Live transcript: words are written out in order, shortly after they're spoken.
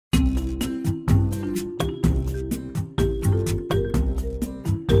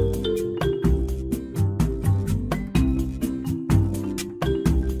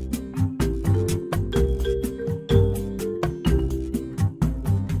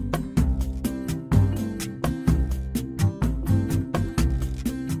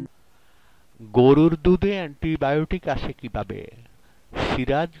গরুর দুধে অ্যান্টিবায়োটিক আসে কিভাবে?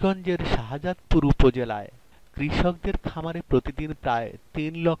 সিরাজগঞ্জের শাহজাদপুর উপজেলায় কৃষকদের খামারে প্রতিদিন প্রায়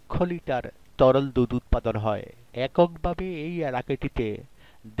 ৩ লক্ষ লিটার তরল দুধ উৎপাদন হয়। এককভাবে এই এলাকাটিতে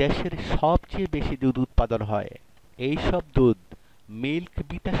দেশের সবচেয়ে বেশি দুধ উৎপাদন হয়। এই সব দুধ মিল্ক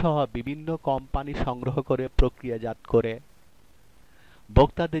বিটা সহ বিভিন্ন কোম্পানি সংগ্রহ করে প্রক্রিয়াজাত করে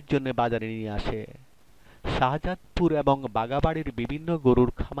ভোক্তাদের জন্য বাজারে নিয়ে আসে। শাহজাদপুর এবং বাগাবাড়ির বিভিন্ন গরুর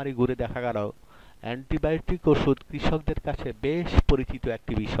খামারে ঘুরে দেখা গেল অ্যান্টিবায়োটিক ওষুধ কৃষকদের কাছে বেশ পরিচিত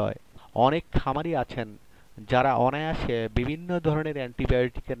একটি বিষয়। অনেক খামারি আছেন যারা অনায়াসে বিভিন্ন ধরনের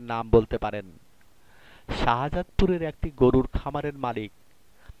অ্যান্টিবায়োটিকের নাম বলতে পারেন। শাহজাদপুরের একটি গরুর খামারের মালিক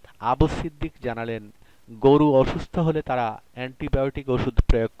আবু সিদ্দিক জানালেন, গরু অসুস্থ হলে তারা অ্যান্টিবায়োটিক ওষুধ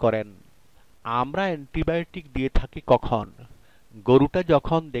প্রয়োগ করেন। আমরা অ্যান্টিবায়োটিক দিয়ে থাকি কখন? গরুটা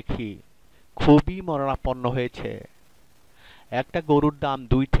যখন দেখি খুবই মরণাপন্ন হয়েছে। একটা গরুর দাম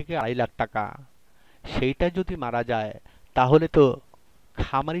 ২ থেকে ২.৫ লাখ টাকা। সেইটা যদি মারা যায় তাহলে তো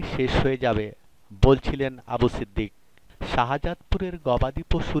খামারি শেষ হয়ে যাবে, বলছিলেন আবু সিদ্দিক। শাহজাদপুরের গবাদি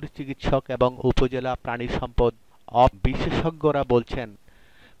পশুর চিকিৎসক এবং উপজেলা প্রাণী সম্পদ বিশেষজ্ঞরা বলছেন,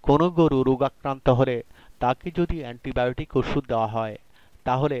 কোনো গরু রোগাক্রান্ত হলে তাকে যদি অ্যান্টিবায়োটিক ওষুধ দেওয়া হয়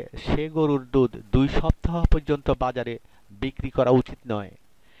তাহলে সে গরুর দুধ ২ সপ্তাহ পর্যন্ত বাজারে বিক্রি করা উচিত নয়।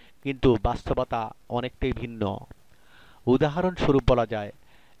 কিন্তু বাস্তবতা অনেকটাই ভিন্ন। উদাহরণস্বরূপ বলা যায়,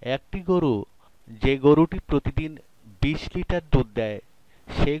 একটি গরু যে গরুটি প্রতিদিন ২০ লিটার দুধ দেয়,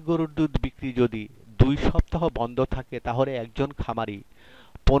 সেই গরুর দুধ বিক্রি যদি ২ সপ্তাহ বন্ধ থাকে তাহলে একজন খামারি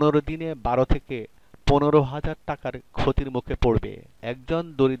 ১৫ দিনে ১২ থেকে ১৫,০০০ টাকার ক্ষতির মুখে পড়বে। একজন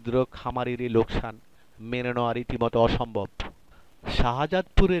দরিদ্র খামারির লোকসান মেনে নেওয়া রীতিমতো অসম্ভব।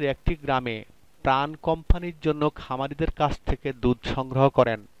 শাহজাদপুরের একটি গ্রামে প্রাণ কোম্পানির জন্য খামারিদের কাছ থেকে দুধ সংগ্রহ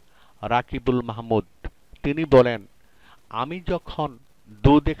করেন রাকিবুল মাহমুদ। তিনি বলেন, আমি যখন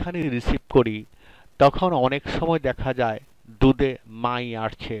দুধ এখানে রিসিভ করি তখন অনেক সময় দেখা যায় দুধে মাই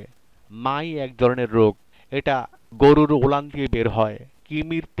আসছে। মাই এক ধরনের রোগ, এটা গরুর ওলান দিয়ে বের হয়।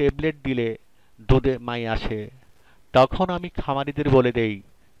 কৃমির ট্যাবলেট দিলে দুধে মাই আসে। তখন আমি খামারিদের বলে দেই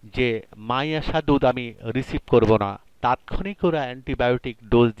যে মাই আসা দুধ আমি রিসিভ করব না। তাৎক্ষণিক ওরা অ্যান্টিবায়োটিক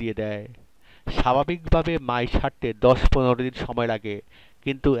ডোজ দিয়ে দেয়। স্বাভাবিকভাবে মাই সারতে ১০-১৫ দিন সময় লাগে,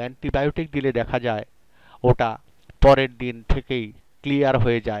 কিন্তু অ্যান্টিবায়োটিক দিলে দেখা যায় ওটা পরের দিন থেকেই ক্লিয়ার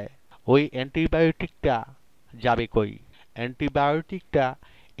হয়ে যায়। ওই অ্যান্টিবায়োটিকটা যাবে কই? অ্যান্টিবায়োটিকটা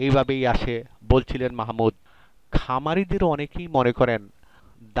এইভাবেই আসে, বলছিলেন মাহমুদ। খামারিদের অনেকেই মনে করেন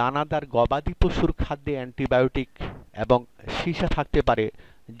দানাদার গবাদি পশুর খাদ্যে অ্যান্টিবায়োটিক এবং সীসা থাকতে পারে,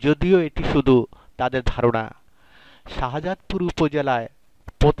 যদিও এটি শুধু তাদের ধারণা। শাহজাদপুর উপজেলায়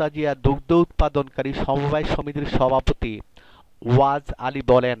পোতাজিয়া দুগ্ধ উৎপাদনকারী সমবায় সমিতির সভাপতি ওয়াজ আলী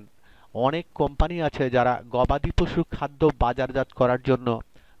বলেন, অনেক কোম্পানি আছে যারা গবাদি পশুর খাদ্য বাজারজাত করার জন্য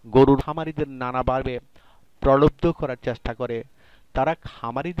গরুর খামারিদের নানাভাবে প্রলুব্ধ করার চেষ্টা করে। তারা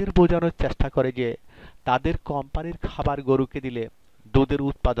খামারিদের বোঝানোর চেষ্টা করে যে তাদের কোম্পানির খাবার গরুকে দিলে দুধের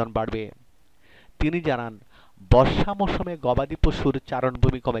উৎপাদন বাড়বে। তিনি জানান, বর্ষা মৌসুমে গবাদি পশুর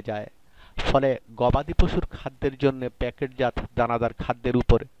চারণভূমি কমে যায়, ফলে গবাদি পশুর খাদ্যের জন্য প্যাকেটজাত দানাদার খাদ্যের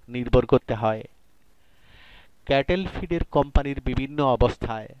উপর নির্ভর করতে হয়। ক্যাটেল ফিডের কোম্পানির বিভিন্ন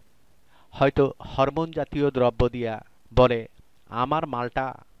অবস্থায় হয়তো হরমোন জাতীয় দ্রব্য দিয়া বলে আমার মালটা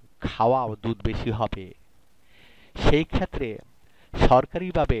খাওয়াও দুধ বেশি হবে। সেই ক্ষেত্রে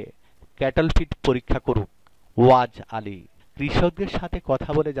সরকারিভাবে ক্যাটল ফিড পরীক্ষা করুক ওয়াজ আলী। কৃষকদের সাথে কথা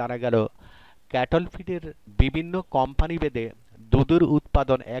বলে জানা গেল, ক্যাটল ফিডের বিভিন্ন কোম্পানি ভেদে দুধের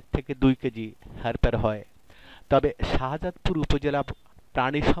উৎপাদন ১ থেকে ২ কেজি হেরফের হয়। তবে শাহজাদপুর উপজেলা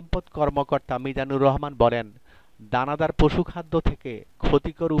প্রাণী সম্পদ কর্মকর্তা মিজানুর রহমান বলেন, দানাদার পশু খাদ্য থেকে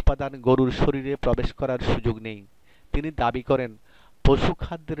ক্ষতিকর উপাদান গরুর শরীরে প্রবেশ করার সুযোগ নেই। তিনি দাবি করেন, পশু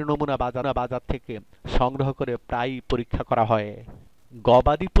খাদ্যের নমুনা বাজার থেকে সংগ্রহ করে প্রায়ই পরীক্ষা করা হয়।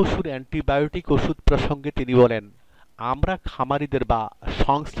 গবাদি পশুর অ্যান্টিবায়োটিক ওষুধ প্রসঙ্গে তিনি বলেন, আমরা খামারিদের বা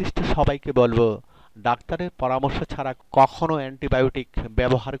সংশ্লিষ্ট সবাইকে বলবো, ডাক্তারের পরামর্শ ছাড়া কখনো অ্যান্টিবায়োটিক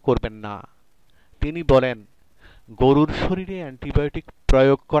ব্যবহার করবেন না। তিনি বলেন, গরুর শরীরে অ্যান্টিবায়োটিক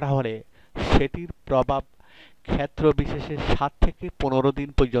প্রয়োগ করা হলে সেটির প্রভাব ক্ষেত্র বিশেষে ৭ থেকে ১৫ দিন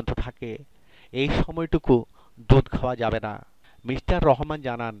পর্যন্ত থাকে। এই সময়টুকু দুধ খাওয়া যাবে না। মিস্টার রহমান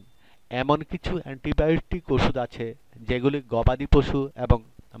জানান, এমন কিছু অ্যান্টিবায়োটিক ওষুধ আছে যেগুলি গবাদি পশু এবং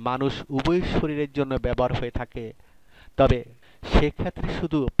মানুষ উভয়ের শরীরের জন্য ব্যবহার হয়ে থাকে, তবে সেক্ষেত্রে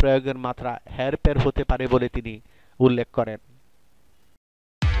শুধু প্রয়োগের মাত্রা হেরফের হতে পারে বলে তিনি উল্লেখ করেন।